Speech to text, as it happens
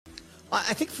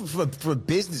I think from a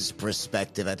business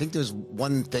perspective, I think there's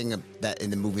one thing that in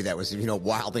the movie that was,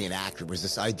 wildly inaccurate was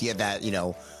this idea that,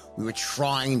 we were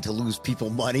trying to lose people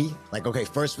money. Like, okay,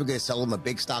 first we're going to sell them a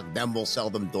big stock, then we'll sell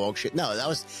them dog shit. No, that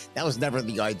was never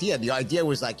the idea. The idea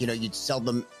was like, you'd sell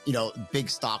them, big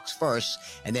stocks first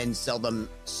and then sell them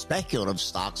speculative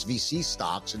stocks, VC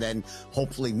stocks, and then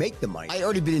hopefully make the money. I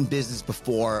already been in business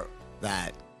before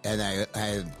that. And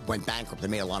I went bankrupt. I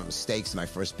made a lot of mistakes in my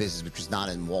first business, which was not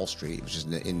in Wall Street. It was just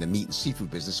in the meat and seafood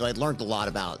business. So I'd learned a lot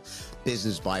about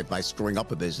business by screwing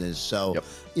up a business. So,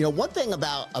 one thing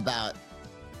about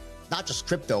not just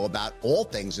crypto, about all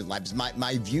things in life is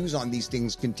my views on these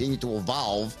things continue to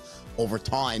evolve over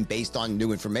time based on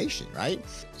new information, right?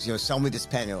 So, sell me this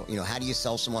pen. How do you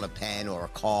sell someone a pen or a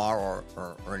car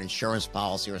or an insurance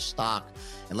policy or a stock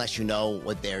unless you know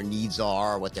what their needs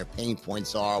are, what their pain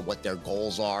points are, what their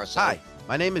goals are? So, hi,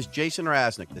 my name is Jason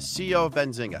Raznick, the CEO of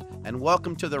Benzinga, and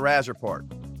welcome to the Raz Report.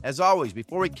 As always,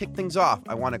 before we kick things off,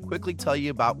 I want to quickly tell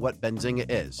you about what Benzinga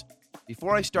is.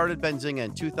 Before I started Benzinga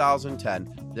in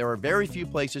 2010, there were very few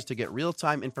places to get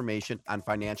real-time information on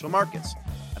financial markets.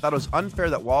 I thought it was unfair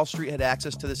that Wall Street had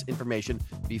access to this information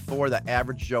before the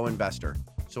average Joe investor.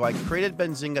 So I created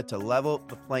Benzinga to level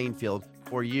the playing field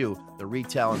for you, the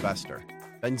retail investor.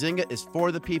 Benzinga is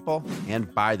for the people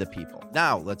and by the people.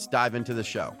 Now, let's dive into the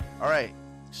show. All right,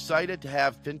 excited to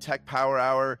have FinTech Power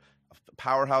Hour,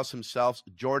 powerhouse himself,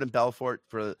 Jordan Belfort,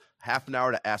 for half an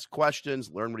hour to ask questions,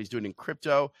 learn what he's doing in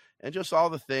crypto, and just all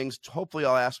the things. Hopefully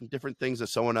I'll ask him different things that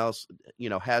someone else,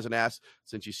 hasn't asked,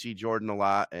 since you see Jordan a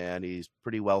lot and he's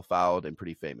pretty well followed and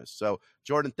pretty famous. So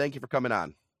Jordan, thank you for coming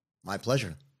on. My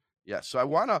pleasure. Yeah. So I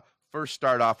want to first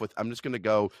start off with, I'm just going to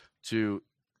go to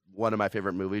one of my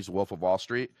favorite movies, Wolf of Wall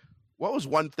Street. What was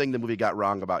one thing the movie got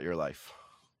wrong about your life?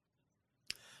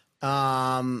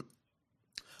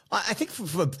 I think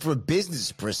from a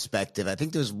business perspective, I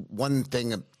think there's one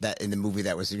thing that in the movie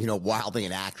that was, wildly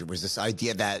inaccurate was this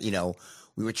idea that,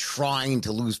 we were trying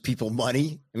to lose people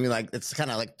money. I mean, like, it's kind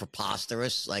of like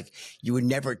preposterous. Like, you would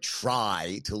never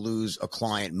try to lose a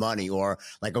client money, or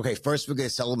like, okay, first we're going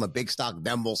to sell them a big stock,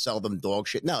 then we'll sell them dog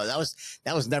shit. No, that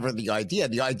was never the idea.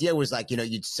 The idea was like,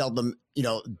 you'd sell them,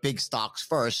 big stocks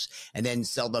first and then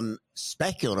sell them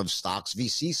speculative stocks,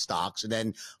 VC stocks, and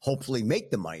then hopefully make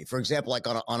the money. For example, like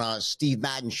on a Steve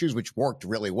Madden shoes, which worked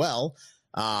really well.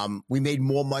 We made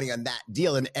more money on that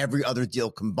deal than every other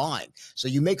deal combined. So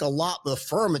you make a lot, the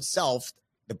firm itself,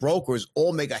 the brokers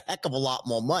all make a heck of a lot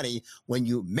more money when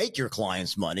you make your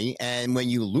clients money. And when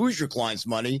you lose your clients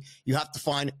money, you have to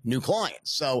find new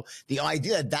clients. So the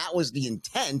idea that was the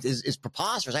intent is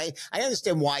preposterous. I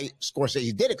understand why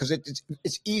Scorsese did it, because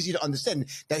it's easy to understand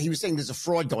that he was saying there's a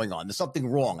fraud going on. There's something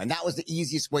wrong. And that was the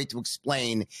easiest way to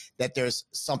explain that there's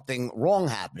something wrong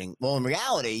happening. Well, in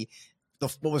reality,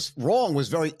 what was wrong was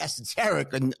very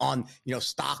esoteric and on,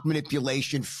 stock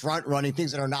manipulation, front running,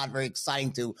 things that are not very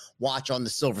exciting to watch on the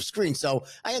silver screen. So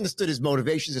I understood his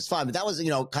motivations. It's fine, but that was,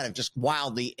 kind of just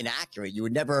wildly inaccurate. You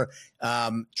would never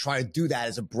try to do that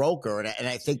as a broker. And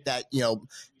I think that,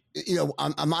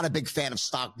 I'm not a big fan of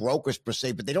stock brokers per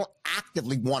se, but they don't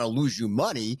actively want to lose you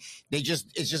money. It's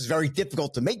just very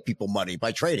difficult to make people money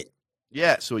by trading.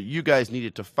 Yeah, so what you guys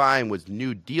needed to find was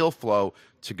new deal flow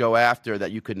to go after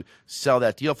that you can sell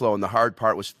that deal flow. And the hard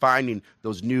part was finding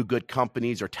those new good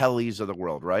companies or tellies of the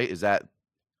world, right? Is that,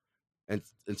 and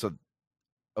so,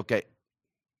 okay.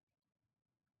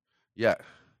 Yeah.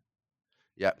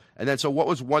 Yeah. And then, so what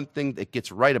was one thing that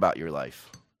gets right about your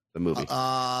life, the movie?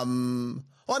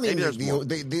 Well, I mean,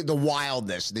 the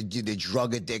wildness, the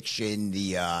drug addiction,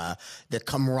 the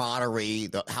camaraderie,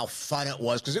 how fun it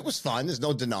was, because it was fun. There's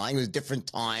no denying. It was a different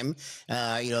time,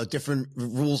 different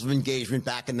rules of engagement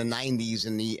back in the 90s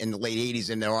and the late 80s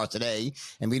than there are today.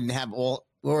 And we didn't have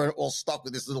we're all stuck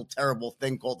with this little terrible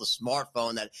thing called the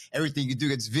smartphone that everything you do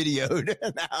gets videoed.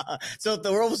 So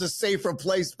the world was a safer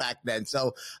place back then.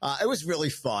 So it was really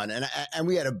fun. And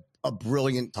we had a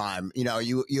brilliant time.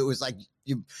 It was like,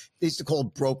 they used to call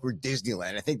it broker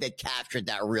Disneyland. I think they captured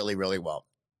that really, really well.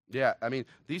 Yeah, I mean,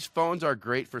 these phones are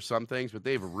great for some things, but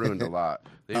they've ruined a lot.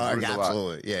 They've ruined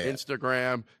absolutely. a lot. Yeah.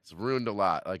 Instagram, it's ruined a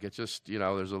lot. Like, it's just,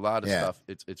 there's a lot of stuff.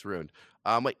 It's ruined.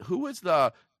 Who was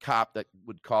the cop that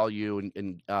would call you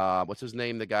and what's his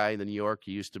name? The guy in New York.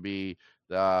 He used to be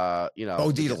the,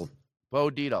 Bo Dietl. Bo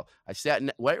Dietl. I sat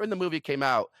right when the movie came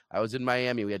out. I was in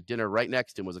Miami. We had dinner right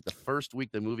next to him. It was like the first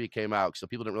week the movie came out, so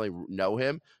people didn't really know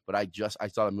him. But I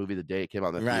saw the movie the day it came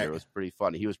out in the theater. It was pretty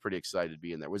funny. He was pretty excited to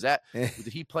be in there.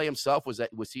 Did he play himself? Was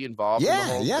he involved? In the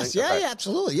whole thing? Yeah,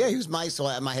 absolutely. Yeah, he was my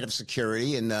head of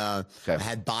security, and I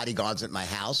had bodyguards at my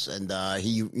house, and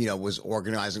he was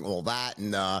organizing all that,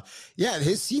 and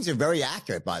his scenes are very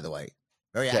accurate, by the way,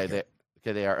 very accurate.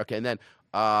 They are okay, and then.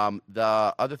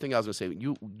 The other thing I was gonna say,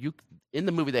 you in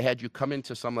the movie they had you come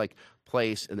into some like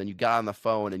place and then you got on the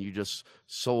phone and you just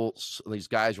sold. These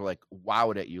guys were like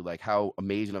wowed at you, like how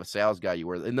amazing of a sales guy you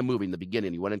were in the movie. In the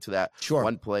beginning, you went into that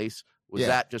one place. Was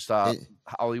that just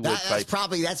Hollywood type? That's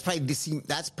probably the scene.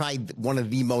 That's probably one of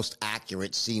the most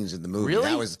accurate scenes in the movie.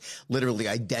 Really? That was literally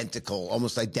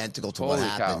almost identical to what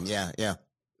happened. Cow. Yeah.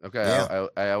 Okay, yeah.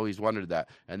 I always wondered that.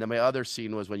 And then my other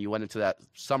scene was when you went into that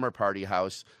summer party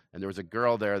house, and there was a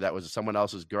girl there that was someone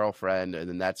else's girlfriend, and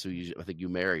then that's who I think you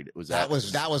married. That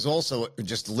was also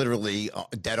just literally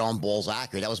dead on balls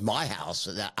accurate. That was my house.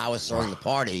 I was throwing the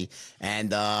party, and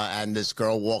this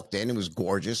girl walked in. It was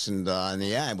gorgeous, and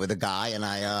with a guy, and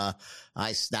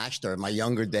I snatched her in my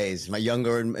younger days,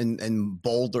 and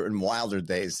bolder and wilder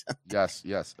days.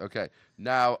 Yes. Okay.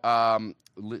 Now,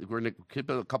 we're going to keep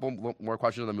a couple more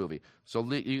questions on the movie. So,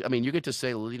 you get to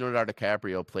say Leonardo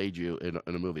DiCaprio played you in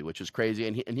a movie, which is crazy,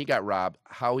 and he got robbed.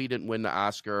 How he didn't win the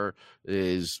Oscar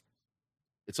it's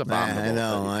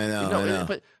abominable. I know.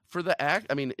 But for the act,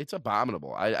 it's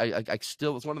abominable. I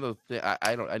still, it's one of the things.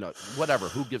 I know. Whatever.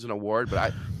 Who gives an award?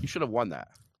 But you should have won that.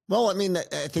 Well,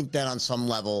 I think that on some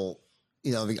level, the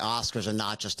Oscars are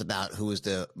not just about who is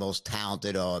the most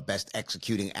talented or best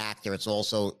executing actor. It's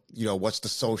also, what's the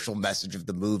social message of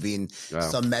the movie. And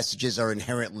some messages are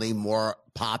inherently more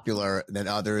popular than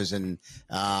others. And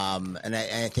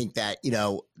I think that,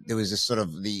 there was this sort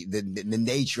of the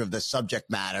nature of the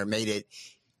subject matter made it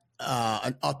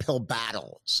an uphill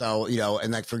battle. So,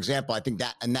 and like, for example, I think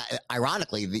that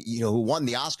ironically, who won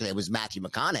the Oscar there was Matthew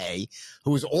McConaughey,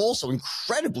 who was also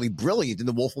incredibly brilliant in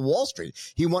The Wolf of Wall Street.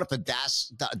 He won it for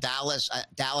Dallas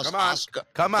Oscar.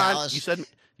 Come on. Dallas.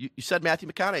 You said Matthew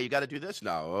McConaughey. You got to do this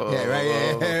now.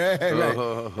 Right.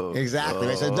 Exactly.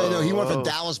 Right. So, no, he won for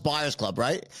Dallas Buyers Club,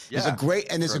 right? Yeah. There's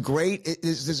a great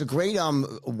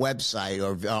website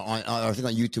or I think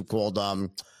on YouTube called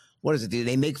what is it?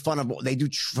 They make fun of. They do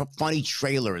funny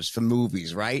trailers for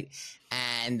movies, right?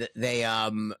 And they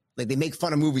make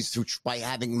fun of movies by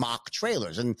having mock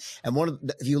trailers. And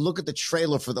if you look at the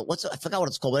trailer for I forgot what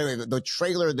it's called. But anyway, the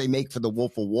trailer they make for The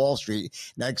Wolf of Wall Street,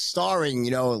 like starring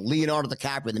Leonardo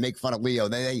DiCaprio. They make fun of Leo.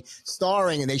 They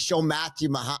starring and they show Matthew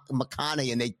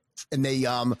McConaughey and they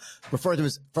refer to him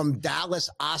as from Dallas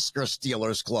Oscar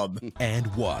Stealers Club.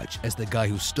 And watch as the guy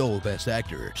who stole Best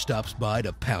Actor stops by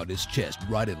to pound his chest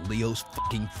right in Leo's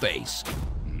fucking face.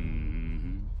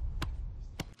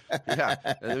 Yeah,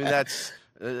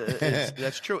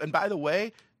 that's true. And by the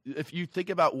way, if you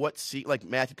think about what scene, like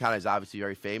Matthew McConaughey is obviously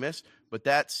very famous, but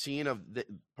that scene of the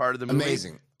part of the movie,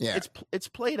 amazing. Yeah, it's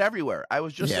played everywhere. I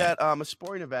was just at a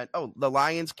sporting event. Oh, the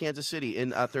Lions, Kansas City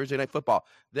in Thursday Night Football.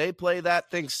 They play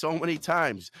that thing so many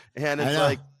times, and it's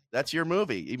like that's your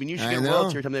movie. Even you should get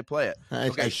royalties every time they play it.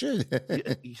 I should.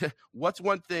 What's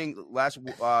one thing?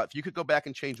 If you could go back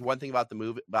and change one thing about the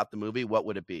movie, what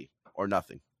would it be, or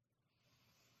nothing?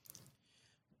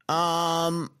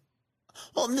 Well,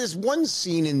 there's one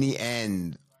scene in the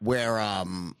end where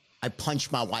I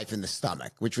punched my wife in the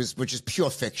stomach, which is pure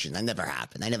fiction. That never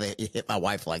happened. I never hit my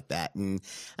wife like that. And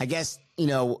I guess,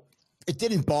 it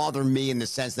didn't bother me in the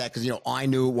sense that, because, I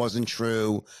knew it wasn't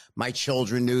true. My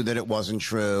children knew that it wasn't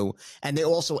true. And they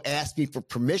also asked me for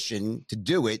permission to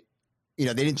do it.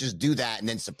 They didn't just do that and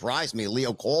then surprise me.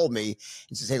 Leo called me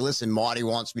and says, "Hey, listen, Marty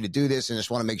wants me to do this and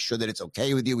just want to make sure that it's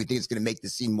okay with you. We think it's going to make the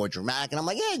scene more dramatic." And I'm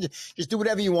like, "Yeah, just do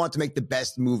whatever you want to make the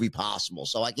best movie possible."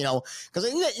 So like, because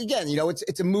again,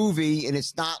 it's a movie and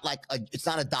it's not like it's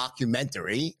not a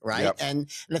documentary, right? Yep. And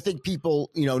I think people,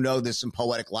 know there's some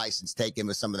poetic license taken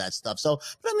with some of that stuff. So,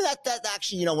 but that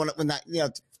actually, when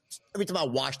that, every time I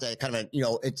watch that, kind of,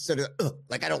 it's sort of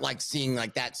like I don't like seeing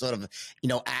like that sort of,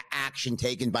 action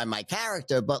taken by my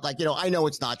character. But like, I know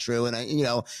it's not true, and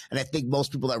and I think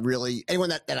most people that really anyone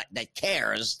that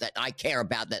cares that I care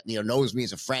about that knows me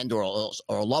as a friend or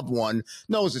a loved one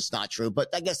knows it's not true.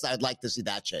 But I guess I'd like to see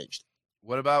that changed.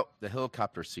 What about the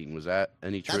helicopter scene? Was that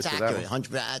any truth to that? That's accurate. 100%.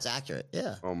 That's accurate.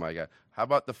 Yeah. Oh my God. How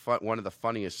about one of the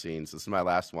funniest scenes? This is my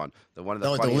last one. The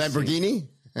Lamborghini.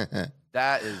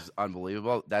 That is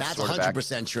unbelievable. That's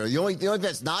 100% true. The only thing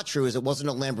that's not true is it wasn't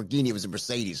a Lamborghini; it was a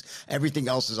Mercedes. Everything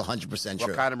else is 100% true.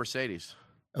 What kind of Mercedes?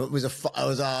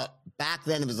 Back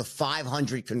then it was a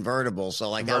 500 convertible. So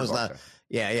like that was Okay.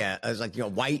 yeah. It was like,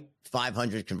 white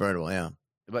 500 convertible. Yeah.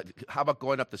 But how about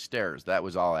going up the stairs? That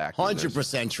was all accurate.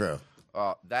 100% true.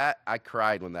 That I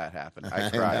cried when that happened. I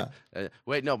cried.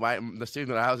 Wait, no, the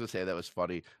statement I was gonna say that was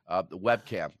funny. The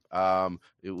webcam.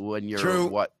 When you're True.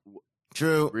 what?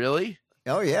 True. Really?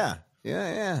 Oh yeah.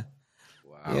 Yeah.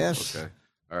 Wow. Yes. Okay.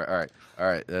 All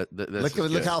right.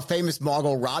 Look how famous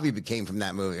Margot Robbie became from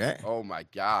that movie, right? Oh my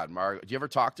God, Margot. Do you ever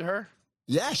talk to her?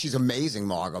 Yeah, she's amazing,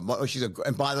 Margot.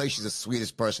 And by the way, she's the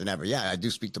sweetest person ever. Yeah, I do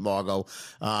speak to Margot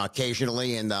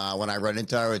occasionally, and when I run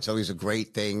into her, it's always a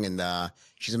great thing. And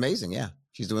she's amazing. Yeah,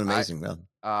 she's doing amazing.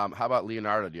 How about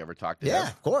Leonardo? Do you ever talk to him? Yeah,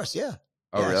 of course. Yeah.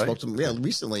 Oh, really? I spoke to him,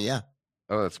 recently. Yeah.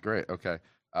 Oh, that's great. Okay.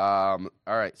 All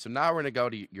right. So now we're gonna go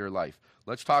to your life.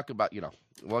 Let's talk about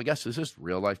Well, I guess this is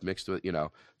real life mixed with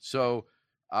So,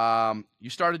 you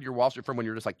started your Wall Street firm when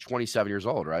you were just like 27 years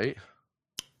old, right?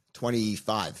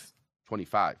 25.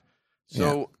 25.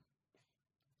 So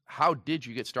how did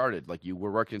you get started? Like you were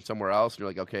working somewhere else and you're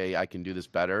like, okay, I can do this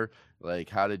better. Like,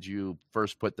 how did you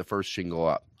first put the first shingle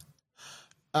up?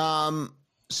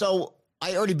 So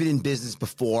I already been in business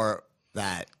before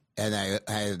that. And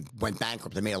I went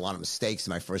bankrupt. I made a lot of mistakes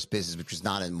in my first business, which was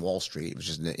not in Wall Street, which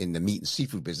is in the meat and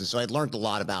seafood business. So I'd learned a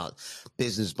lot about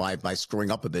business by screwing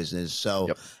up a business. So,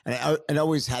 and I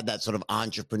always had that sort of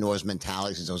entrepreneur's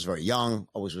mentality since I was very young.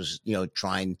 Always was,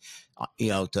 trying,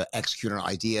 to execute on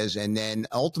ideas. And then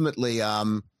ultimately,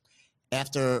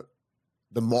 after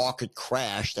the market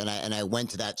crashed and I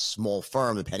went to that small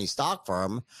firm, the penny stock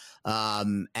firm,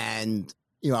 and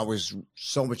I was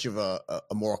so much of a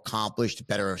more accomplished,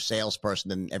 better salesperson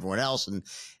than everyone else. And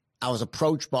I was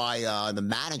approached by the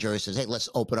manager who says, hey, let's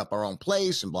open up our own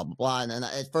place and blah, blah, blah. And then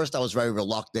at first I was very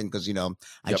reluctant because,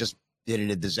 I just did in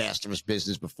a disastrous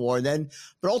business before. But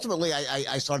ultimately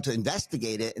I started to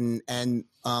investigate it. And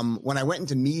when I went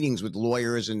into meetings with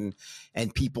lawyers and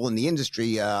people in the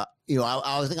industry, I think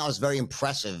I was very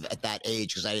impressive at that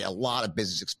age because I had a lot of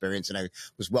business experience and I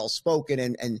was well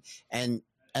spoken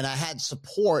and I had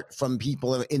support from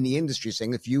people in the industry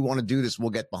saying, if you want to do this,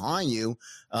 we'll get behind you.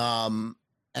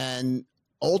 And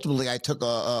ultimately I took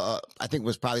I think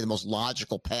was probably the most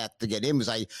logical path to get in was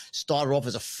I started off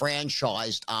as a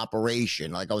franchised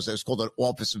operation. Like it was called an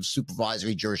Office of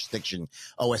Supervisory Jurisdiction,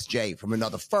 OSJ, from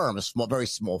another firm, very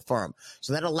small firm.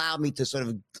 So that allowed me to sort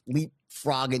of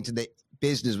leapfrog into the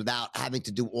business without having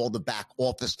to do all the back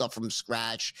office stuff from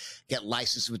scratch, get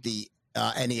licensed with the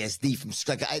NASD from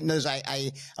scratch.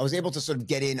 I was able to sort of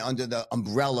get in under the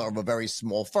umbrella of a very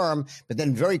small firm, but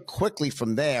then very quickly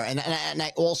from there, and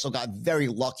I also got very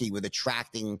lucky with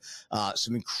attracting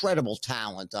some incredible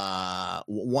talent.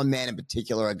 One man in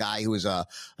particular, a guy who was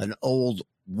an old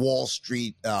Wall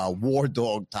Street war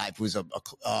dog type, who's a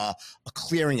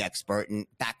clearing expert in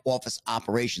back office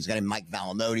operations, a guy named Mike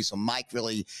Valinotti. So Mike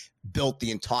really built the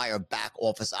entire back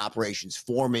office operations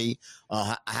for me.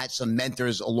 I had some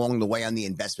mentors along the way on the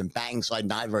investment banking side,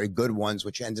 not very good ones,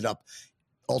 which ended up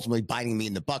ultimately biting me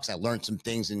in the bucks. I learned some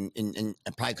things and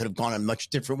I probably could have gone a much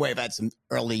different way if I had some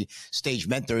early stage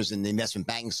mentors in the investment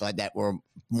banking side that were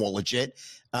more legit.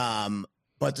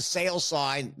 But the sales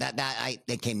side,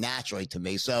 they came naturally to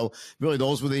me. So really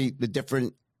those were the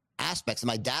different aspects. And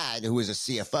my dad, who was a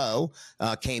CFO,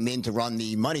 came in to run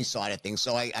the money side of things.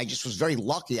 So I just was very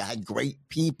lucky. I had great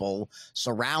people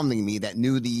surrounding me that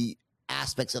knew the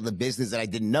aspects of the business that I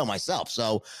didn't know myself.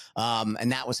 So,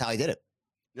 and that was how I did it.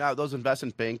 Now, those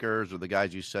investment bankers or the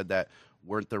guys you said that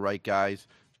weren't the right guys,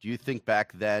 do you think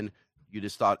back then you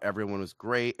just thought everyone was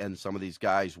great and some of these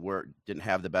guys didn't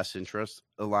have the best interests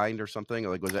aligned or something? Or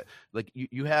like, was it like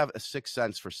you have a sixth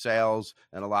sense for sales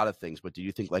and a lot of things, but do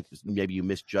you think like maybe you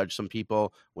misjudged some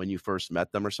people when you first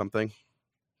met them or something?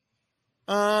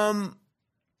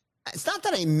 It's not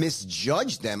that I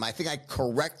misjudged them. I think I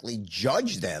correctly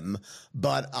judged them,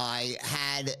 but I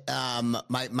had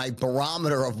my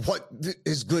barometer of what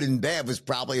is good and bad was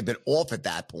probably a bit off at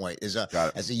that point. As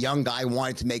a young guy, I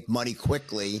wanted to make money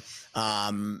quickly,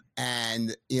 and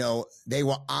they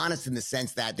were honest in the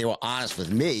sense that they were honest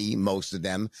with me, most of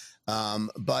them,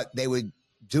 but they were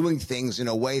doing things in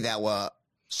a way that were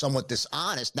somewhat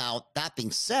dishonest. Now, that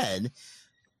being said,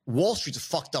 Wall Street's a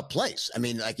fucked up place. I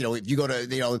mean, like, if you go to,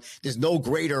 there's no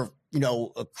greater,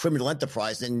 a criminal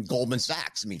enterprise than Goldman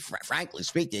Sachs. I mean, frankly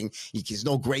speaking, there's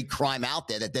no great crime out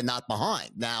there that they're not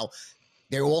behind. Now,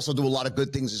 they also do a lot of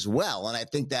good things as well. And I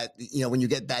think that, when you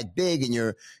get that big and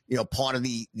you're, part of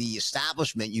the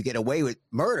establishment, you get away with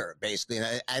murder, basically.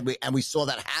 And we saw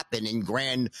that happen in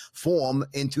grand form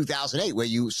in 2008, where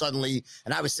you suddenly,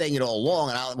 and I was saying it all along,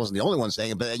 and I wasn't the only one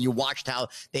saying it, but then you watched how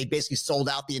they basically sold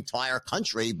out the entire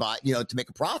country, but, to make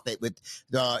a profit with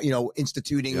the,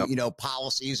 instituting,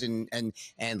 policies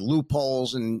and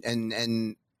loopholes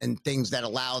and things that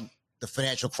allowed the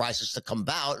financial crisis to come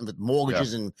about, and with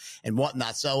mortgages and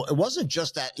whatnot. So it wasn't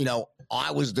just that, I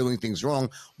was doing things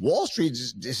wrong. Wall Street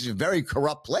is a very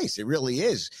corrupt place. It really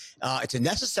is. It's a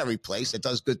necessary place that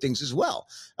does good things as well.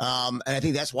 And I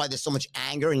think that's why there's so much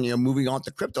anger. And, moving on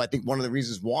to crypto, I think one of the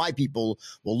reasons why people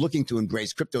were looking to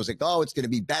embrace crypto is like, oh, it's going to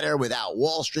be better without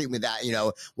Wall Street, without,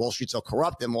 Wall Street's so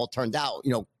corrupt. And well, it turned out,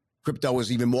 crypto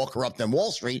is even more corrupt than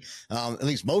Wall Street, at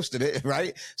least most of it,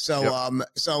 right? So,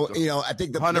 I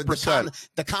think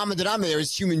the common denominator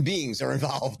is human beings are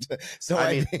involved. So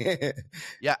by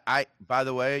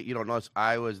the way, you don't notice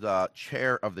I was the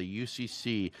chair of the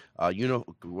UCC,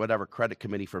 whatever credit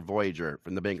committee for Voyager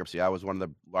from the bankruptcy. I was one of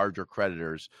the larger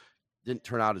creditors. Didn't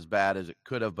turn out as bad as it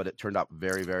could have, but it turned out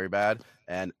very, very bad.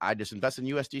 And I just invested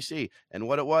in USDC. And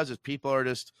what it was is people are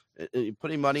just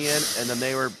putting money in, and then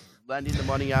they were lending the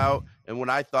money out. And when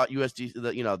I thought the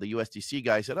USDC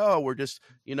guy said, oh, we're just,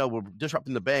 we're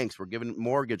disrupting the banks, we're giving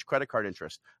mortgage, credit card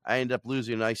interest, I ended up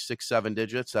losing a nice 7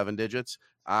 digits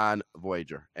on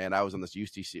Voyager. And I was on this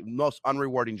USDC, most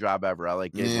unrewarding job ever. I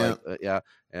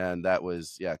and that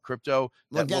was, crypto.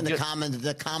 Well, again,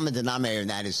 the common denominator in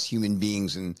that is human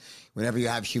beings. And whenever you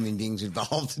have human beings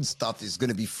involved in stuff, there's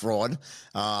going to be fraud.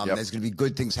 There's going to be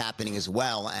good things happening as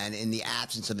well. And in the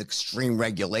absence of extreme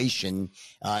regulation,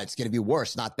 it's going to be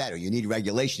worse, not better. You need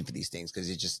regulation for these things, because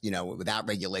it's just, without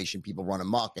regulation, people run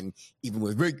amok. And even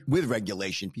with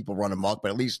regulation, people run amok.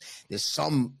 But at least there's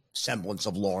some semblance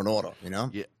of law and order,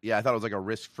 Yeah, I thought it was like a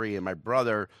risk-free. And my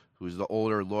brother, who's the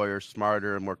older lawyer,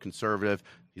 smarter and more conservative,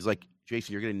 he's like,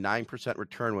 Jason, you're getting 9%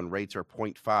 return when rates are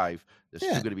 0.5. This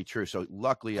is too good to be true. So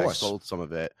luckily I sold some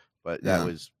of it, but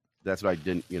that's what I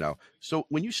didn't, So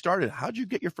when you started, how'd you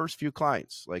get your first few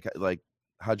clients? Like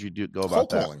how'd you go about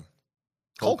that?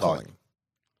 Cold calling.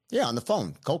 Yeah, on the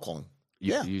phone, cold calling.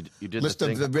 You did list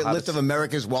of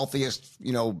America's wealthiest,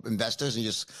 investors, and you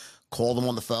just call them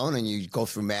on the phone, and you go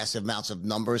through massive amounts of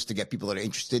numbers to get people that are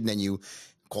interested, and then you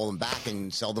call them back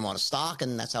and sell them on a stock,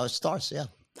 and that's how it starts. Yeah,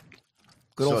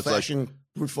 good old fashioned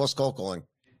brute force cold calling.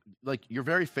 Like, you're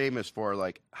very famous for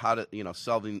how to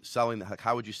selling. Like,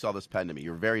 how would you sell this pen to me?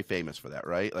 You're very famous for that,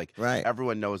 right? Like,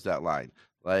 everyone knows that line.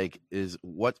 Like,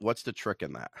 what's the trick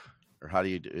in that, or how do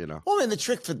you Well, I mean, the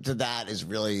trick to that is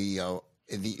really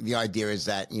the idea is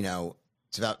that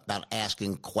it's about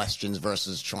asking questions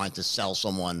versus trying to sell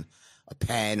someone a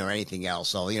pen or anything else.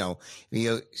 So,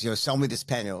 sell me this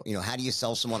pen. How do you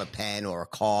sell someone a pen or a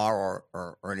car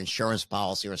or an insurance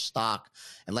policy or a stock,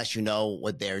 unless you know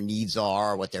what their needs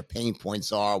are, what their pain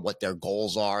points are, what their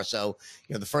goals are. So,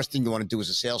 the first thing you want to do as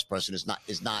a salesperson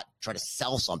is not try to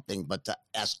sell something, but to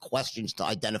ask questions to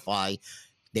identify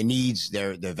their needs,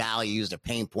 their values, their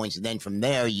pain points. And then from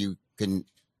there, you can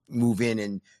move in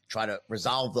and try to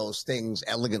resolve those things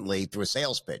elegantly through a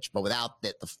sales pitch. But without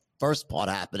the first part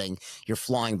happening, you're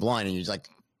flying blind, and you're like,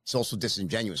 it's also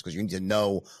disingenuous, because you need to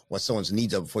know what someone's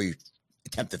needs are before you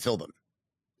attempt to fill them.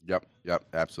 Yep,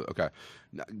 absolutely. Okay.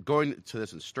 Now, going to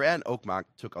this, and Stratton Oakmont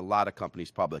took a lot of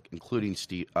companies public, including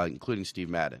Steve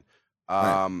Madden.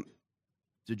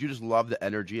 Did you just love the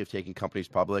energy of taking companies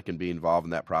public and be involved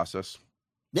in that process?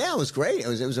 Yeah, it was great. It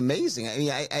was amazing. I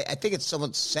mean, I think it's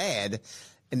somewhat sad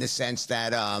in the sense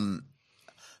that,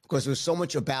 because there was so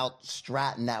much about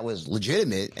Stratton that was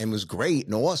legitimate and was great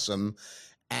and awesome,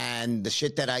 and the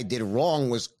shit that I did wrong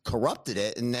was corrupted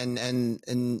it,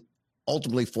 and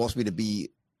ultimately forced me to be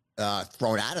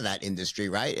thrown out of that industry,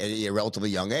 right, at a relatively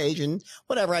young age, and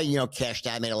whatever. I cashed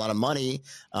out, made a lot of money,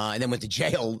 and then went to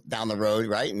jail down the road,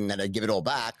 right, and then I give it all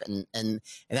back, and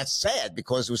that's sad,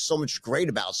 because there was so much great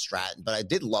about Stratton, but I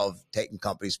did love taking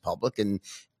companies public, and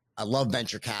I love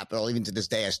venture capital. Even to this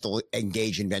day, I still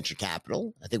engage in venture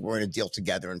capital. I think we're in a deal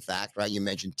together, in fact, right? You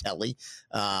mentioned Telly,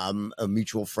 a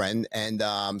mutual friend. And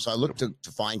so I look to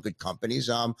find good companies.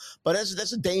 But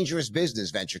that's a dangerous business,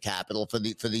 venture capital, for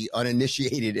the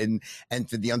uninitiated and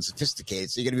for the unsophisticated.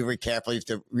 So you got to be very careful. You have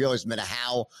to realize no matter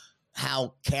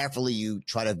how carefully you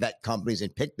try to vet companies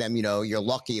and pick them, you're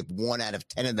lucky if 1 out of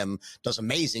 10 of them does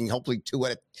amazing. Hopefully 2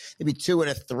 out of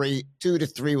 3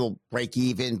 will break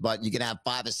even, but you're going to have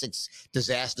 5 or 6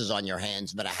 disasters on your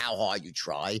hands, no matter how hard you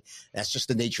try. That's just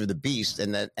the nature of the beast.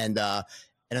 And on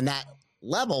that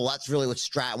level, that's really what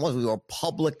Stratton was. We were a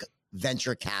public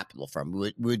venture capital firm.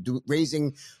 We were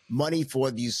raising money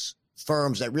for these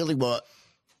firms that really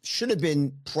should have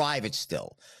been private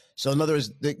still. So in other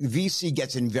words, the VC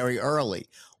gets in very early.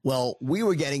 Well, we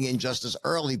were getting in just as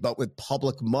early, but with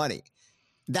public money.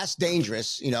 That's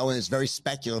dangerous, and it's very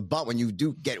speculative. But when you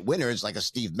do get winners like a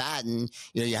Steve Madden,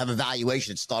 you have a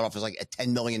valuation that start off as like at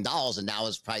 $10 million and now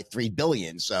it's probably $3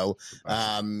 billion. So,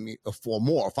 or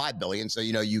more, $5 billion. So,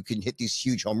 you can hit these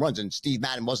huge home runs. And Steve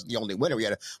Madden wasn't the only winner. We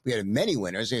had many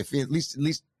winners. At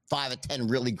least 5 or 10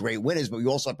 really great winners, but we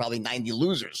also had probably 90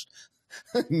 losers,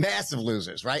 massive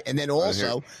losers. Right. And then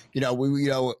also,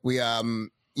 we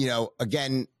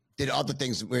again, did other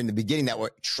things in the beginning that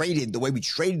were traded. The way we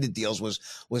traded the deals was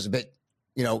a bit,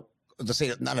 to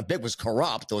say not a bit, was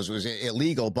corrupt. It was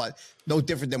illegal, but no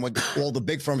different than what all the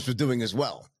big firms were doing as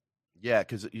well. Yeah,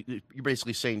 because you're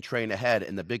basically saying train ahead,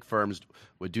 and the big firms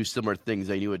would do similar things.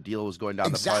 They knew a deal was going down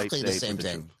the pipe. Exactly the same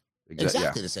thing.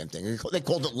 Exactly the same thing. They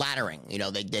called it laddering.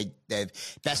 They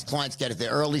best clients get at the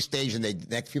early stage, and they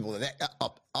next people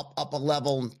up a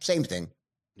level. Same thing.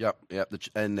 Yep.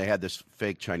 And they had this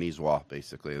fake Chinese wall,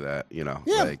 basically, that,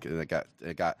 like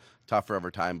it got tougher over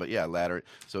time. But yeah, ladder.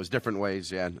 So it's different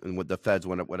ways. Yeah. And with the feds,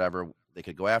 whatever they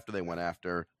could go after, they went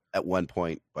after at one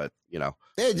point. But, they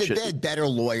had better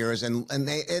lawyers and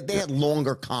they had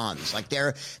longer cons. Like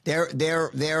their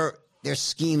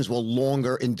schemes were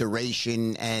longer in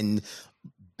duration and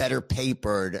better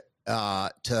papered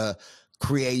to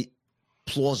create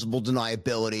plausible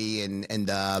deniability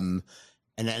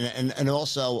and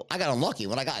also, I got unlucky.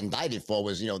 What I got indicted for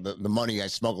was, the money I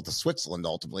smuggled to Switzerland.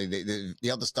 Ultimately,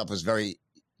 the other stuff was very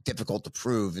difficult to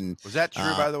prove. And was that true,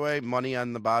 by the way? Money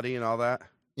on the body and all that.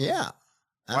 Yeah,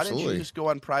 absolutely. Why didn't you just go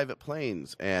on private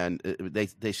planes and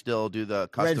they still do the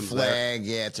customs? Red flag,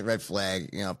 yeah, it's a red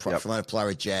flag. From a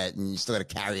private jet, and you still got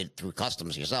to carry it through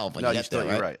customs yourself. No,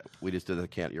 you're right. We just did the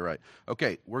can't. You're right.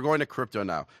 Okay, we're going to crypto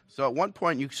now. So at one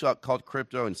point you called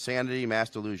crypto insanity,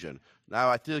 mass delusion. Now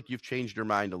I feel like you've changed your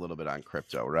mind a little bit on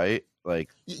crypto, right? Like,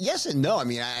 yes and no. I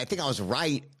mean, I think I was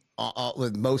right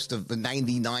with most of the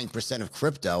 99% of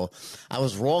crypto. I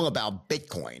was wrong about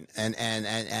Bitcoin and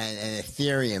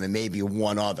Ethereum and maybe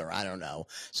one other. I don't know.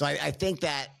 So I think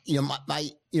that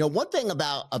one thing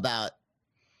about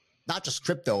not just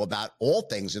crypto, about all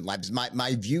things in life is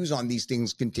my views on these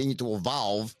things continue to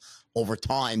evolve over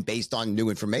time based on new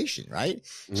information, right?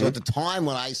 Mm-hmm. So at the time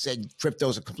when I said crypto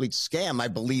is a complete scam, I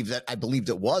believed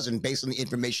it was, and based on the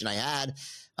information I had,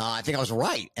 I think I was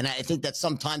right. And I think that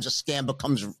sometimes a scam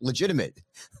becomes legitimate.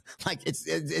 Like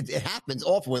it happens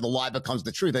often where the lie becomes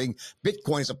the truth. I think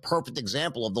Bitcoin is a perfect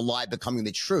example of the lie becoming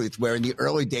the truth, where in the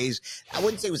early days, I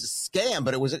wouldn't say it was a scam,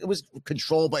 but it was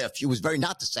controlled by a few. It was very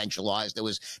not decentralized. It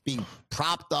was being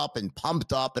propped up and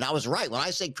pumped up. And I was right. When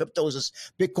I say Bitcoin was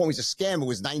a scam, it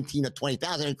was 19 or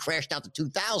 20,000 and it crashed out to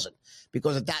 2,000.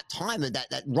 Because at that time,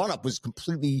 that run-up was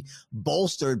completely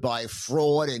bolstered by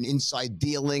fraud and inside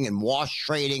dealing and wash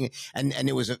trading, and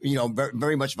it was very,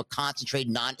 very much of a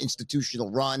concentrated, non-institutional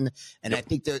run. And I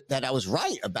think that I was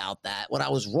right about that. What I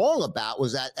was wrong about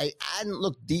was that I hadn't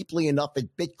looked deeply enough at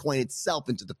Bitcoin itself,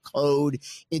 into the code,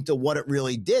 into what it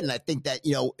really did. And I think that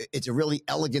it's a really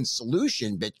elegant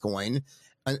solution, Bitcoin,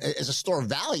 as a store of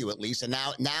value, at least. And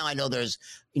now I know there's,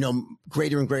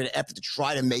 greater and greater effort to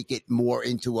try to make it more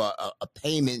into a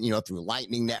payment, through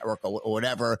Lightning Network or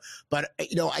whatever. But,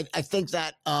 I think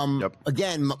that,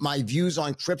 again, my views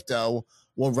on crypto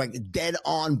were like dead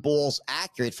on balls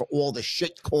accurate for all the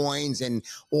shit coins and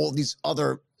all these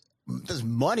other, there's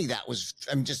money that was,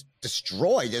 just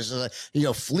destroyed. There's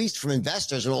fleeced from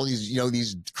investors and all these,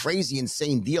 these crazy,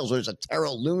 insane deals. There's a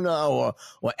Terra Luna or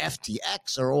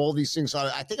FTX or all these things. So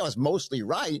I think I was mostly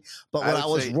right, but what I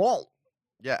was wrong.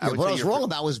 Yeah, what I was wrong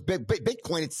about was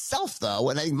Bitcoin itself, though,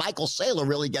 and I think Michael Saylor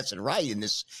really gets it right in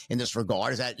this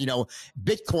regard. Is that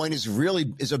Bitcoin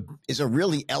is a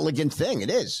really elegant thing.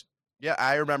 It is. Yeah,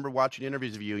 I remember watching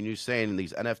interviews of you and you saying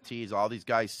these NFTs, all these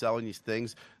guys selling these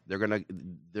things, they're gonna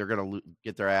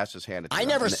get their asses handed to them. I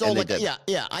never sold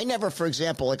I never, for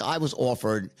example, I was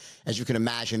offered, as you can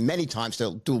imagine, many times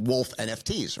to do Wolf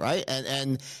NFTs, right?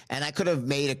 And I could have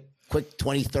made a quick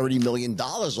 $20-30 million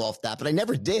off that, but I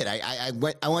never did. I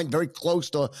went very close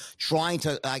to trying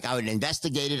to, I would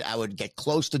investigate it. I would get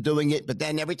close to doing it. But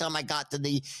then every time I got to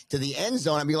the end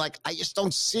zone, I'd be like, I just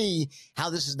don't see how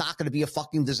this is not going to be a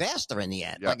fucking disaster in the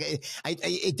end. Yeah.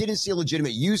 It didn't see a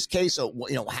legitimate use case. So,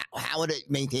 how would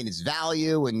it maintain its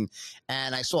value? And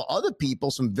I saw other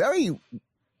people, some very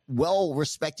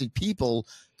well-respected people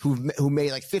who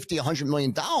made like $50, $100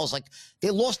 million,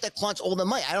 they lost their clients all their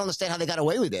money. I don't understand how they got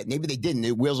away with it. Maybe they didn't.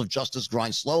 The wheels of justice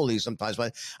grind slowly sometimes,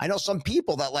 but I know some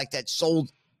people that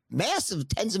sold massive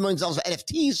tens of millions of dollars of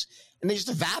NFTs, and they just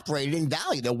evaporated in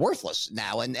value. They're worthless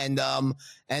now, and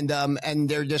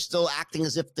they're still acting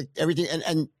as if everything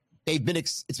and they've been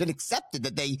it's been accepted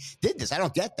that they did this. I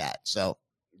don't get that. So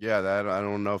yeah, I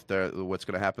don't know if what's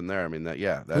going to happen there. I mean,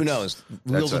 who knows?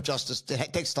 Wheels of justice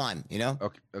takes time, you know.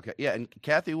 Okay, yeah. And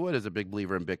Kathy Wood is a big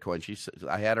believer in Bitcoin.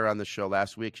 I had her on the show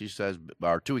last week. She says,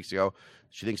 or 2 weeks ago,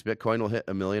 she thinks Bitcoin will hit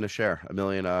 $1 million a share, $1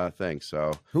 million things.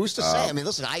 So who's to say? I mean,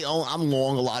 listen, I'm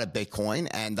long a lot of Bitcoin,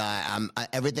 and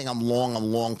everything I'm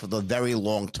long for the very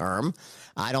long term.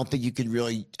 I don't think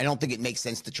it makes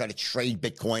sense to try to trade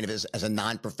Bitcoin as a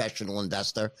non-professional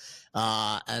investor.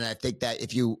 And I think that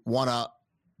if you want to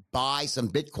buy some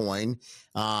Bitcoin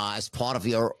as part of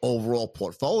your overall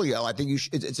portfolio, I think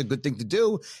it's a good thing to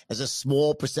do as a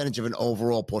small percentage of an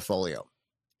overall portfolio.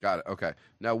 Got it. Okay.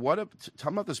 Now,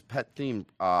 tell me about this pet themed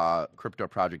crypto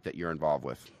project that you're involved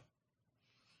with.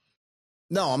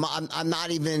 No, I'm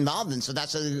not even involved in. So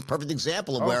that's a perfect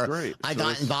example of where great. I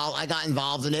got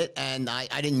involved in it, and I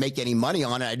didn't make any money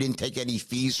on it. I didn't take any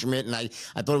fees from it, and I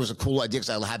thought it was a cool idea because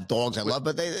I have dogs I love,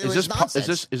 but it was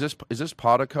nonsense. Is this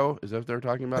Podico? Is that what they're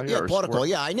talking about here? Yeah, Podico.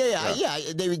 Yeah, I know. Yeah,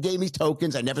 they gave me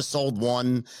tokens. I never sold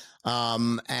one. I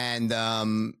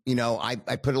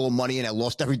put a little money in. I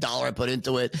lost every dollar I put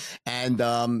into it. And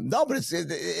no, but it's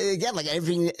again like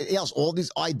everything else. All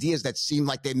these ideas that seem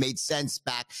like they made sense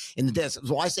back in the day.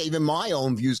 So I say even my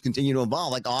own views continue to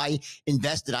evolve. Like I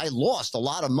lost a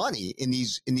lot of money in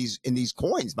these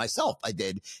coins myself. I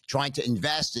did trying to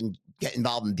invest and get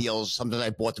involved in deals. Sometimes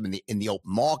I bought them in the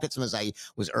open market. Sometimes I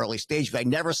was early stage, but I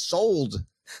never sold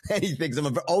anything.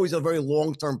 I'm always a very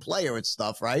long-term player and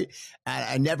stuff, right? And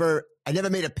I never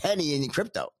made a penny in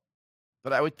crypto.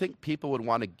 But I would think people would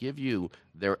want to give you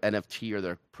their NFT or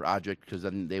their project because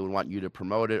then they would want you to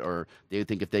promote it, or they would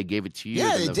think if they gave it to you.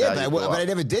 Yeah, they did, but I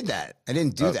never did that. I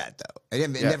didn't do that though. I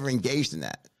never engaged in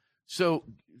that. So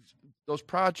those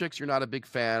projects you're not a big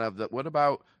fan of. What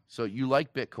about? So you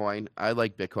like Bitcoin? I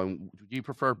like Bitcoin. Do you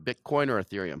prefer Bitcoin or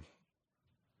Ethereum?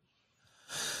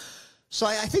 So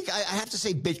I think I have to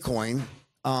say Bitcoin,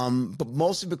 but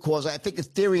mostly because I think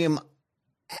Ethereum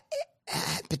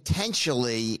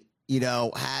potentially,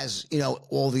 has,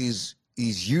 all these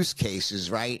use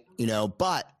cases, right?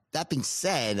 But that being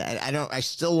said, I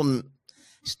still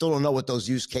don't know what those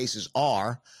use cases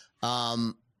are.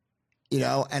 And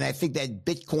I think that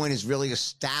Bitcoin has really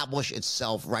established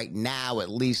itself right now, at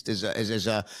least as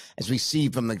we see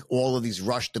from all of these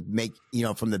rush to make,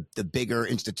 from the bigger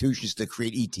institutions to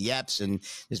create ETFs. And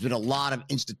there's been a lot of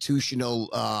institutional,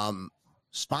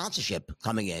 sponsorship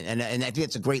coming in. And I think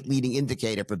it's a great leading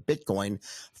indicator for Bitcoin,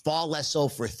 far less so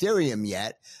for Ethereum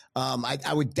yet. I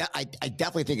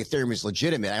definitely think Ethereum is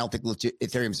legitimate. I don't think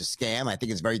Ethereum is a scam. I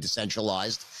think it's very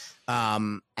decentralized.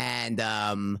 But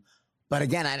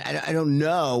again, I don't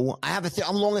know.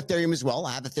 I'm long Ethereum as well.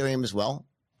 I have Ethereum as well.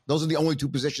 Those are the only two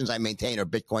positions I maintain are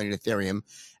Bitcoin and Ethereum.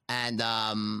 And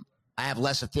I have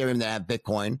less Ethereum than I have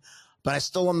Bitcoin. But I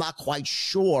still am not quite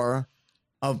sure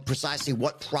of precisely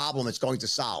what problem it's going to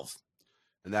solve.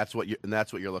 And that's what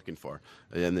you're looking for.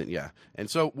 And then, yeah. And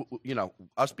so,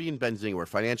 us being Benzinga, we're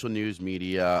financial news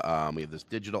media. We have this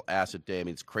digital asset day. I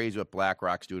mean, it's crazy what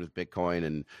BlackRock's doing with Bitcoin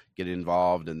and getting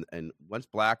involved. And once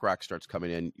BlackRock starts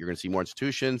coming in, you're going to see more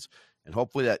institutions. And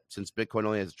hopefully that since Bitcoin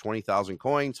only has 20,000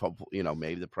 coins, hopefully,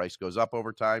 maybe the price goes up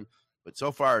over time. But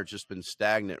so far, it's just been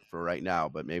stagnant for right now.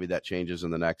 But maybe that changes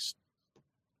in the next.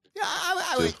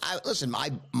 Yeah, listen,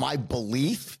 my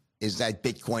belief is that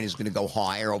Bitcoin is going to go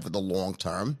higher over the long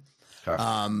term. Okay.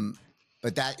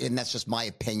 But that's just my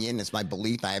opinion. It's my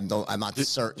belief. I'm not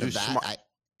certain of that.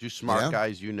 Do smart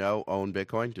guys own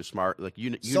Bitcoin? Do smart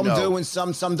some do and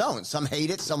some don't. Some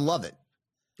hate it, some love it.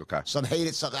 Okay. Some hate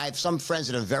it. I have some friends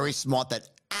that are very smart that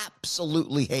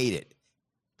absolutely hate it.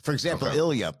 For example,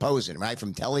 Ilya Posen, right,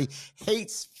 from Telly,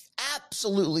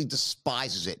 absolutely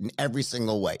despises it in every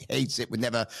single way. Hates it. Would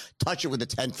never touch it with a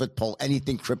 10-foot pole.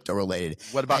 Anything crypto related.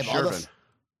 What about Shervin?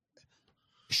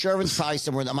 Shervin's probably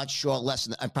somewhere. I'm not sure.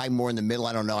 Probably more in the middle.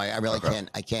 I don't know. I really can't.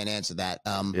 I can't answer that.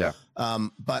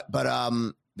 But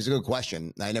it's a good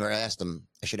question. I never asked him.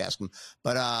 I should ask him.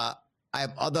 But I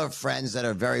have other friends that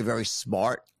are very, very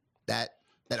smart that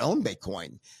own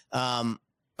Bitcoin.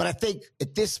 But I think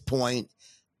at this point,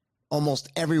 almost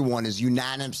everyone is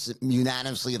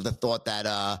unanimously of the thought that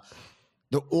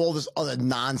all this other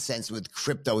nonsense with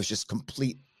crypto is just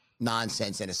complete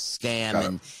nonsense and a scam,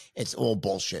 and it's all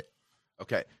bullshit.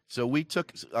 Okay, so we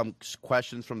took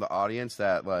questions from the audience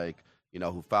that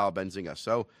who follow Benzinga.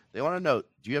 So they want to know: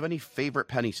 do you have any favorite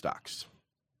penny stocks?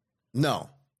 No.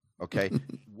 Okay.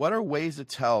 What are ways to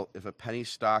tell if a penny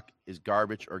stock is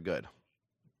garbage or good?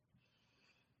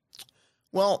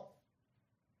 Well,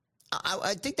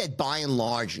 I think that by and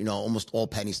large, almost all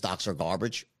penny stocks are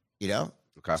garbage. Okay.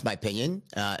 That's my opinion.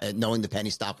 Knowing the penny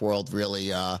stock world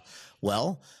really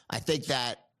well, I think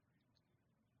that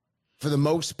for the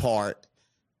most part,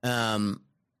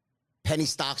 penny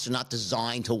stocks are not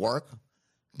designed to work.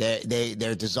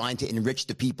 They're designed to enrich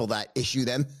the people that issue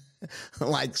them.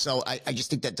 So I just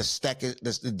think that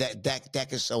the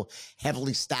deck is so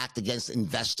heavily stacked against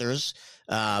investors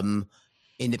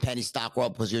in the penny stock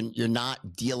world, because you're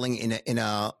not dealing in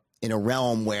a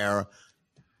realm where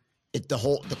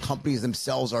the companies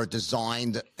themselves are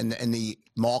designed and the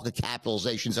market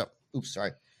capitalizations are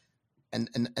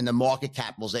and the market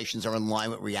capitalizations are in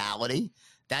line with reality.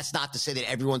 That's not to say that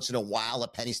every once in a while a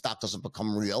penny stock doesn't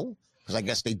become real, because I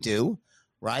guess they do,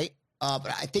 right? But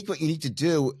I think what you need to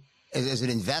do as an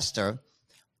investor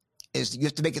is you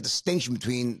have to make a distinction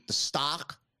between the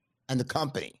stock and the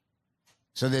company.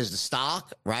 So there's the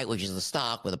stock, right, which is the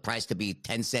stock where the price could be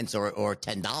 10 cents or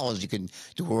 $10. You can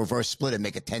do a reverse split and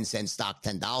make a 10-cent stock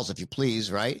 $10 if you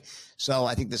please, right? So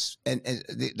I think this, and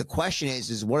the question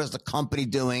is what is the company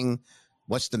doing?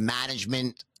 What's the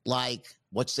management like?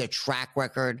 What's their track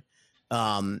record?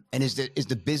 And is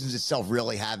the business itself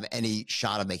really have any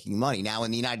shot of making money? Now,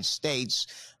 in the United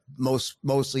States,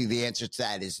 mostly the answer to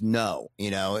that is no.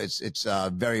 It's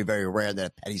very, very rare that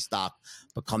a penny stock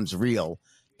becomes real.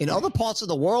 In other parts of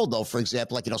the world, though, for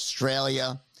example, like in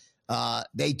Australia,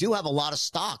 they do have a lot of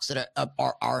stocks that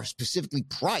are specifically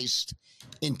priced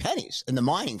in pennies in the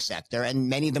mining sector, and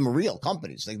many of them are real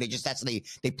companies. Like they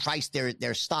price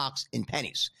their stocks in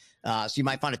pennies. So you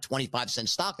might find a 25-cent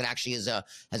stock that actually has a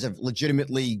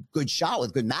legitimately good shot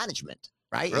with good management,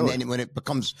 right? Really? And then when it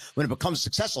becomes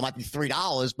successful, it might be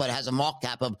 $3, but it has a market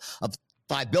cap of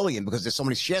 $5 billion because there's so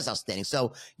many shares outstanding.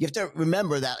 So you have to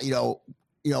remember that a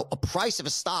price of a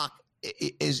stock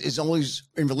is always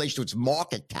in relation to its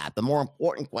market cap. The more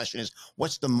important question is,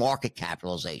 what's the market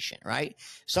capitalization, right?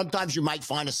 Sometimes you might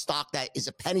find a stock that is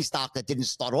a penny stock that didn't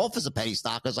start off as a penny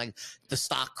stock. It's like the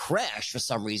stock crashed for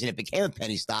some reason. It became a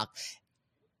penny stock.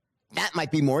 That might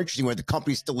be more interesting, where the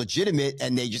company's still legitimate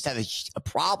and they just have a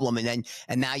problem. And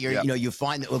now you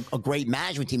find a great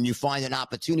management team. You find an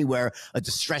opportunity where a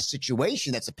distressed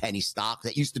situation that's a penny stock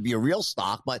that used to be a real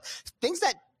stock, but things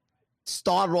that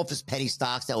started off as penny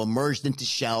stocks that were merged into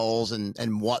shells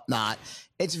and whatnot,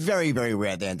 it's very, very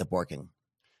rare they end up working.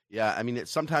 Yeah, I mean,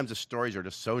 sometimes the stories are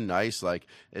just so nice, like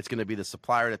it's going to be the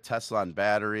supplier to Tesla on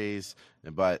batteries,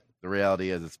 but the reality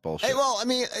is it's bullshit. Hey, well, I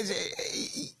mean,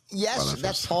 yes,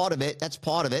 that's part of it. That's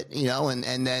part of it, it's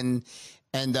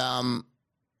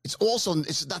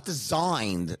not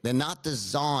designed. They're not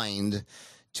designed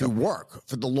to work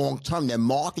for the long term. Their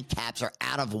market caps are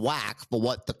out of whack for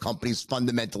what the company's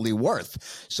fundamentally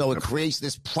worth. So it creates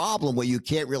this problem where you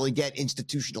can't really get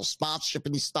institutional sponsorship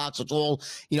in these stocks. It's all,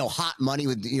 hot money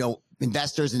with,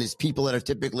 investors, and there's people that are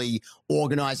typically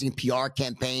organizing PR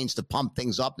campaigns to pump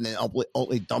things up and then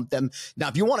ultimately dump them. Now,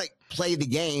 if you want to play the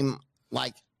game,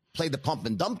 like play the pump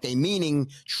and dump game, meaning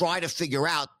try to figure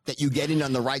out that you get in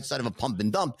on the right side of a pump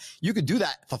and dump, you could do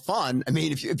that for fun. I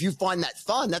mean, if you find that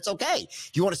fun, that's okay.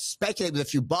 If you want to speculate with a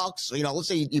few bucks, let's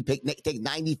say you take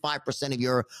 95% of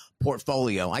your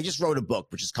portfolio. I just wrote a book,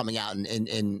 which is coming out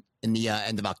in the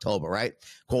end of October, right?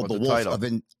 Called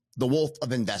The Wolf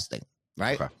of Investing,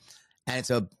 right? Okay. And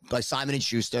it's by Simon &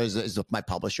 Schuster is my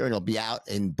publisher, and it'll be out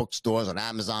in bookstores on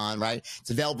Amazon, right? It's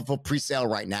available for pre-sale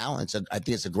right now. I think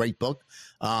it's a great book.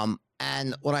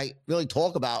 And what I really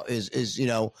talk about is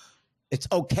it's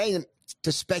okay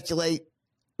to speculate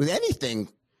with anything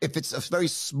if it's a very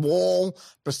small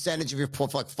percentage of your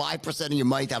portfolio, like 5% of your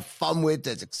money to have fun with,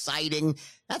 that's exciting.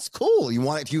 That's cool.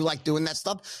 If you like doing that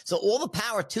stuff. So all the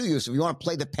power to you. So if you want to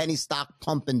play the penny stock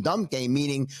pump and dump game,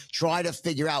 meaning try to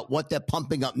figure out what they're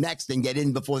pumping up next and get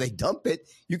in before they dump it,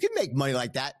 you can make money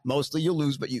like that. Mostly you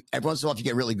lose, but every once in a while, if you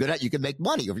get really good at it, you can make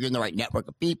money if you're in the right network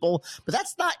of people. But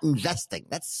that's not investing.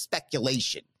 That's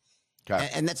speculation. Okay.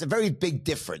 And that's a very big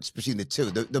difference between the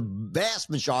two. The vast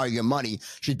majority of your money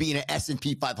should be in an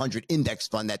S&P 500 index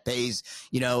fund that pays,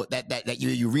 that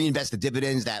you reinvest the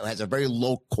dividends, that has a very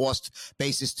low cost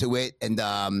basis to it,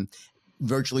 and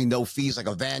virtually no fees, like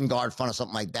a Vanguard fund or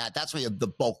something like that. That's where the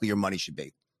bulk of your money should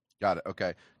be. Got it.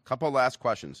 Okay. Couple of last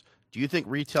questions. Do you think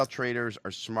retail traders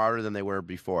are smarter than they were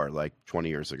before, like 20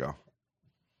 years ago?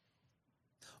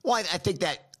 Well, I think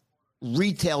that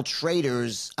retail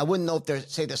traders, I wouldn't know if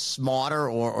they're smarter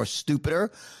or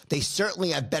stupider. They certainly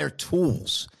have better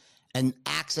tools and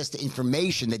access to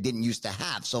information they didn't used to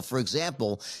have. So, for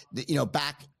example,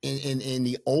 back in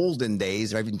the olden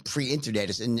days, or even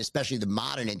pre-internet, and especially the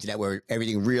modern internet where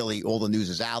everything really, all the news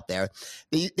is out there,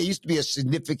 there used to be a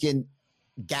significant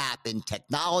gap in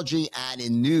technology and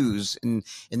in news, in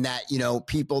that, you know,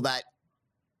 people that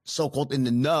so-called in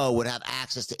the know would have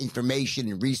access to information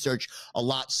and research a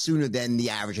lot sooner than the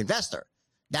average investor.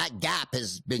 That gap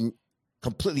has been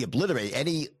completely obliterated.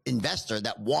 Any investor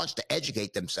that wants to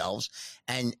educate themselves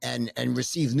and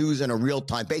receive news on a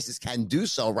real-time basis can do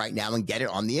so right now and get it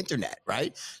on the internet,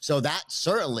 right? So that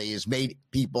certainly has made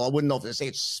people, I wouldn't know if they say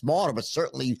it's smarter, but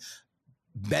certainly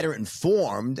better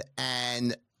informed.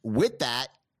 And with that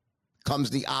comes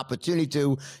the opportunity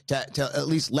to at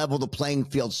least level the playing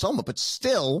field somewhat. But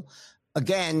still,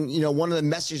 again, you know, one of the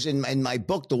messages in my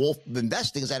book, The Wolf of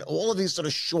Investing, is that all of these sort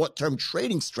of short-term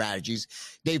trading strategies,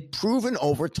 they've proven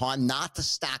over time not to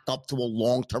stack up to a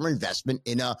long-term investment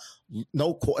in a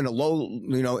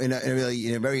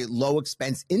very low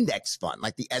expense index fund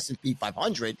like the S&P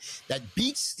 500 that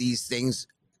beats these things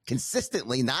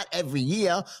consistently, not every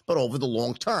year, but over the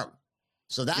long term.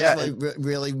 So that's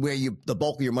really where the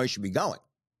bulk of your money should be going.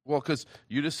 Well, because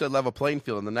you just said level playing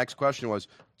field, and the next question was,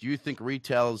 do you think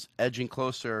retail's edging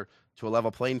closer to a level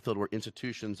playing field where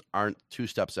institutions aren't 2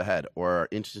 steps ahead, or are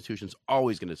institutions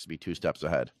always going to be 2 steps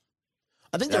ahead?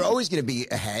 I think they're always going to be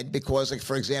ahead because, like,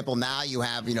 for example, now you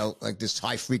have, you know, like this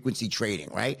high frequency trading,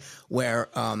 right? Where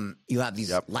you have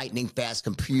these lightning fast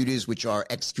computers which are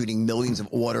executing millions of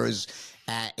orders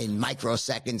in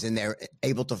microseconds, and they're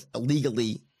able to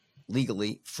legally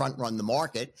front run the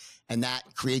market, and that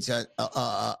creates a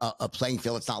playing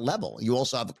field that's not level. You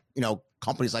also have, you know,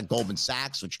 companies like Goldman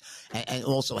Sachs, which and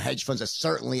also hedge funds that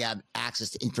certainly have access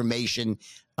to information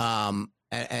at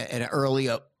an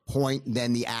earlier point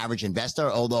than the average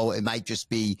investor, although it might just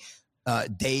be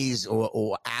days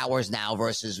or hours now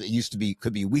versus it used to be,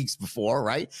 could be weeks before,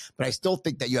 right? But I still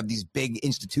think that you have these big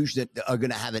institutions that are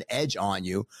going to have an edge on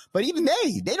you. But even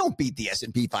they don't beat the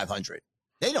S&P 500.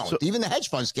 They don't. Even the hedge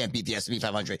funds can't beat the S&P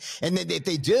 500. And if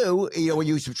they do, you know, when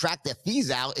you subtract their fees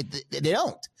out, they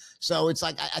don't. So it's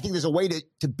like, I think there's a way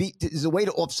there's a way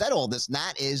to offset all this, and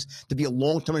that is to be a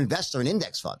long-term investor in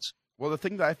index funds. Well, the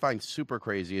thing that I find super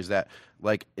crazy is that,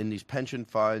 like, in these pension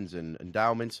funds and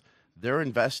endowments, they're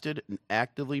invested and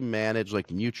actively managed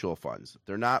like mutual funds.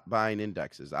 They're not buying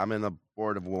indexes. I'm in the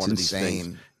board of one of these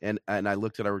things, and I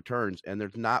looked at our returns, and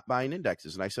they're not buying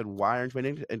indexes. And I said, why aren't you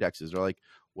buying indexes? They're like,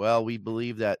 well, we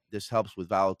believe that this helps with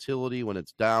volatility when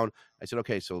it's down. I said,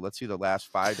 okay, so let's see the last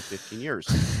 5 to 15 years.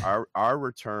 Our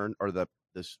return, or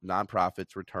this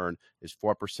nonprofit's return, is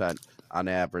 4% on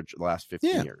average the last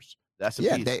 15 years. That's a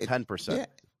 10%. Yeah.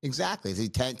 Exactly.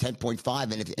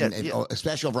 10.5, and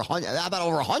especially over 100, how about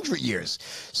over 100 years?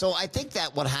 So I think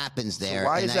that what happens there.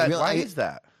 So why is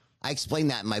that? I explain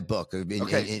that in my book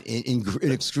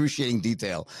in excruciating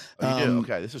detail. Oh, you do?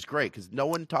 Okay, this is great because no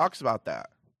one talks about that.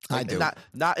 I do.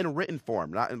 Not in written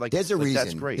form. Not in like. There's a reason.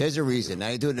 That's great. There's a reason.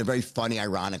 I do it in a very funny,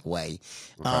 ironic way.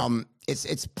 Okay.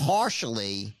 It's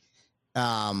partially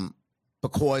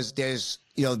because there's,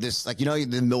 you know, this, like, you know,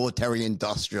 the military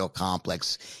industrial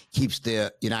complex keeps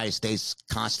the United States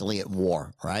constantly at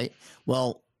war, right?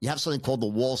 Well, you have something called the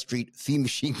Wall Street fee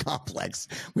machine complex,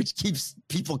 which keeps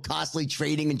people constantly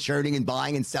trading and churning and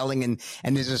buying and selling. And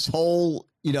there's this whole,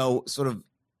 you know, sort of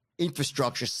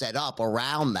infrastructure set up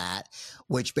around that,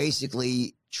 which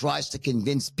basically tries to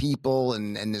convince people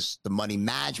and the money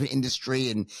management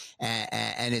industry. And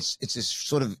it's this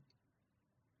sort of,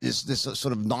 this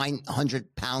sort of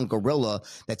 900-pound gorilla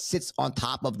that sits on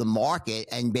top of the market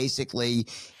and basically,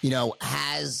 you know,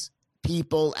 has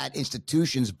people at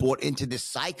institutions bought into this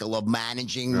cycle of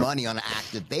managing money on an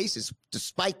active basis,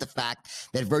 despite the fact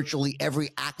that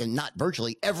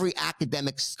every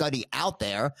academic study out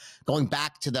there going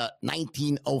back to the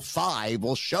 1905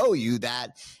 will show you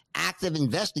that active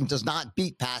investing does not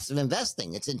beat passive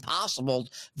investing. It's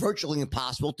virtually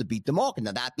impossible to beat the market.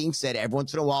 Now, that being said, every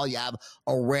once in a while you have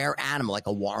a rare animal like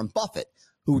a Warren Buffett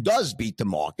who does beat the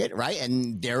market, right?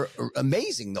 And they're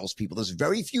amazing, those people. There's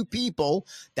very few people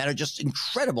that are just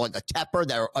incredible, like a Tepper,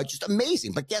 that are just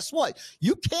amazing. But guess what?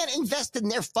 You can't invest in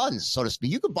their funds, so to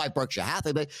speak. You could buy Berkshire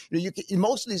Hathaway, but you can,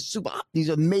 most of these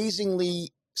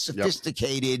amazingly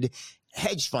sophisticated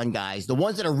hedge fund guys, the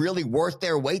ones that are really worth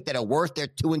their weight, that are worth their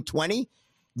 2 and 20,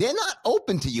 they're not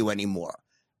open to you anymore.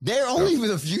 They're only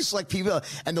with a few select people,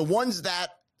 and the ones that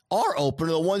are open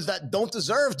are the ones that don't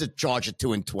deserve to charge a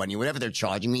 2 and 20, whatever they're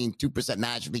charging. I mean, 2%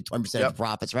 management fee, 20% of the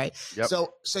profits, right? Yep.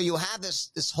 So you have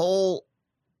this whole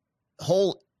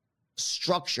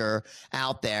structure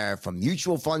out there, from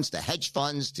mutual funds to hedge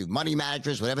funds to money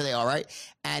managers, whatever they are, right?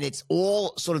 And it's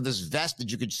all sort of this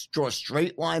vestige. You could draw a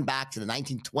straight line back to the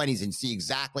 1920s and see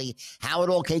exactly how it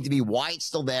all came to be, why it's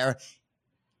still there,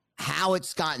 how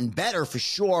it's gotten better for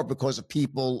sure because of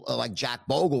people like Jack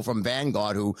Bogle from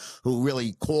Vanguard who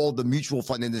really called the mutual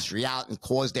fund industry out and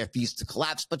caused their fees to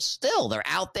collapse. But still, they're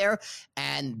out there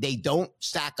and they don't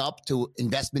stack up to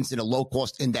investments in a low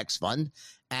cost index fund.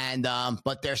 And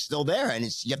but they're still there, and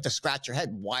you have to scratch your head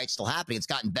why it's still happening. It's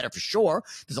gotten better for sure.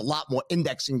 There's a lot more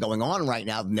indexing going on right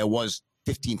now than there was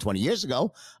 15, 20 years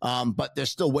ago. But there's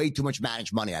still way too much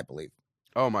managed money, I believe.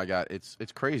 Oh my God, it's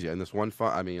crazy. And this one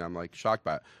fund, I mean, I'm like shocked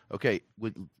by it. Okay,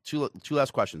 with two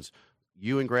last questions.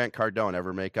 You and Grant Cardone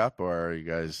ever make up, or are you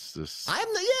guys just?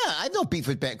 I don't beef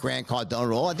with Grant Cardone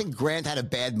at all. I think Grant had a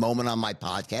bad moment on my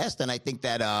podcast, and I think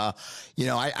that I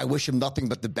wish him nothing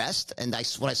but the best. And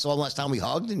when I saw him last time, we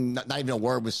hugged, and not even a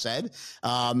word was said. He's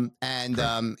I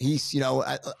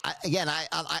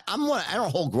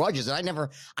don't hold grudges, and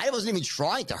I wasn't even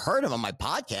trying to hurt him on my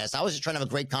podcast. I was just trying to have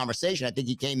a great conversation. I think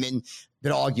he came in a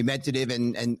bit argumentative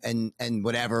and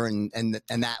whatever, and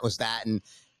that was that.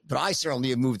 But I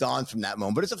certainly have moved on from that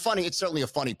moment. But it's certainly a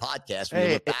funny podcast. When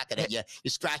you look back at it, you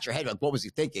scratch your head like, what was he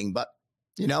thinking? But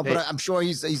but I'm sure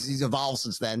he's evolved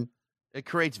since then. It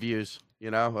creates views,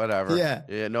 whatever.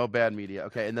 Yeah. No bad media.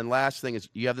 Okay, and then last thing is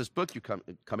you have this book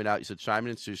coming out. You said Simon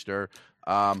and Schuster.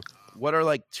 What are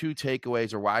like 2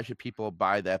 takeaways, or why should people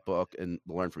buy that book and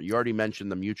learn from it? You already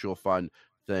mentioned the mutual fund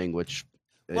thing, which.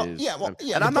 And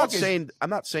I'm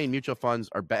not saying mutual funds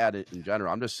are bad in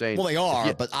general. I'm just saying. Well, they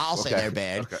are, but I'll say they're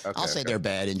bad. I'll say they're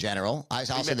bad in general. I'll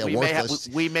say they're worthless.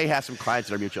 We may have some clients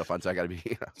that are mutual funds. I got to be.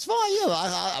 It's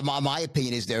fine. My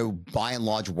opinion is they're by and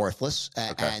large worthless,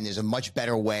 and there's a much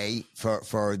better way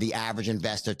for the average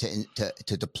investor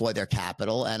to deploy their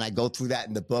capital. And I go through that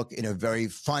in the book in a very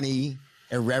funny,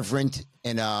 irreverent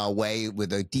in a way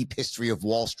with a deep history of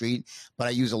Wall Street, but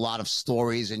I use a lot of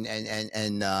stories and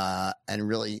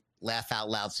really laugh out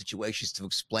loud situations to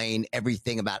explain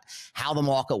everything about how the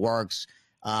market works,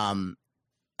 why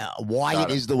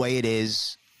it is the way it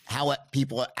is, how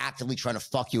people are actively trying to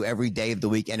fuck you every day of the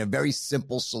week, and a very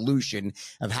simple solution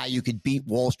of how you could beat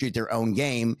Wall Street their own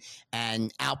game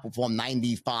and outperform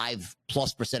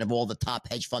 95+% of all the top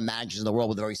hedge fund managers in the world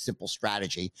with a very simple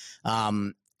strategy.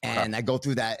 And I go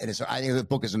through that, and I think the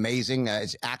book is amazing.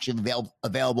 It's actually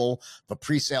available for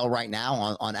pre-sale right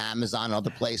now on Amazon and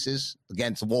other places.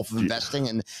 Again, it's The Wolf of Investing,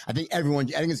 and I think it's going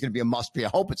to be a must-read. I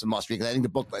hope it's a must-read because I think the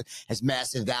book has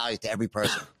massive value to every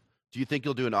person. Do you think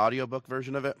you'll do an audiobook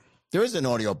version of it? There is an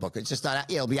audiobook. It's just not.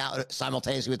 It'll be out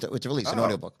simultaneously with the release. An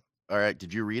audiobook. All right.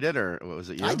 Did you read it, or was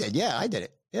it you? I did. Yeah, I did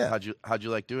it. Yeah. How'd you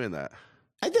like doing that?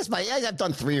 I've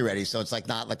done 3 already, so it's like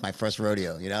not like my first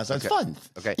rodeo. So it's fun.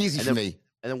 Okay. Easy for me.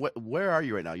 And then where are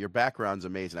you right now? Your background's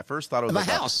amazing. I first thought it was my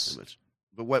house.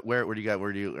 But where do you got?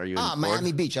 Are you in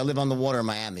Miami Beach. I live on the water in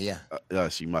Miami. Yeah. So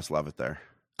you must love it there.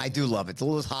 I do love it. It's a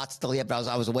little hot still yet, but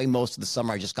I was away most of the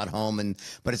summer. I just got home,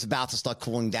 but it's about to start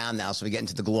cooling down now. So we get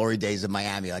into the glory days of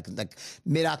Miami, like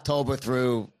mid-October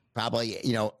through probably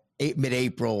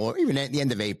mid-April or even at the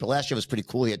end of April. Last year was pretty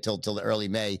cool here till the early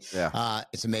May. Yeah.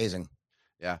 It's amazing.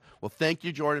 Yeah. Well, thank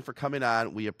you, Jordan, for coming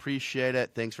on. We appreciate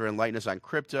it. Thanks for enlightening us on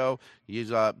crypto. He's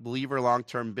a believer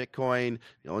long-term Bitcoin.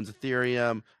 He owns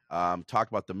Ethereum. Talked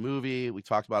about the movie. We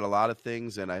talked about a lot of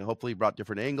things, and I hopefully brought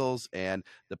different angles. And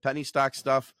the penny stock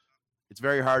stuff, it's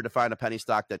very hard to find a penny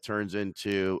stock that turns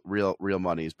into real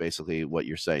money is basically what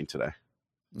you're saying today.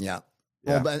 Yeah.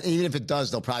 Well, but even if it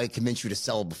does, they'll probably convince you to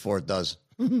sell before it does.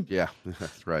 Yeah,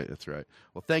 that's right.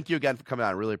 Well, thank you again for coming on.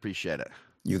 I really appreciate it.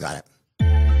 You got it.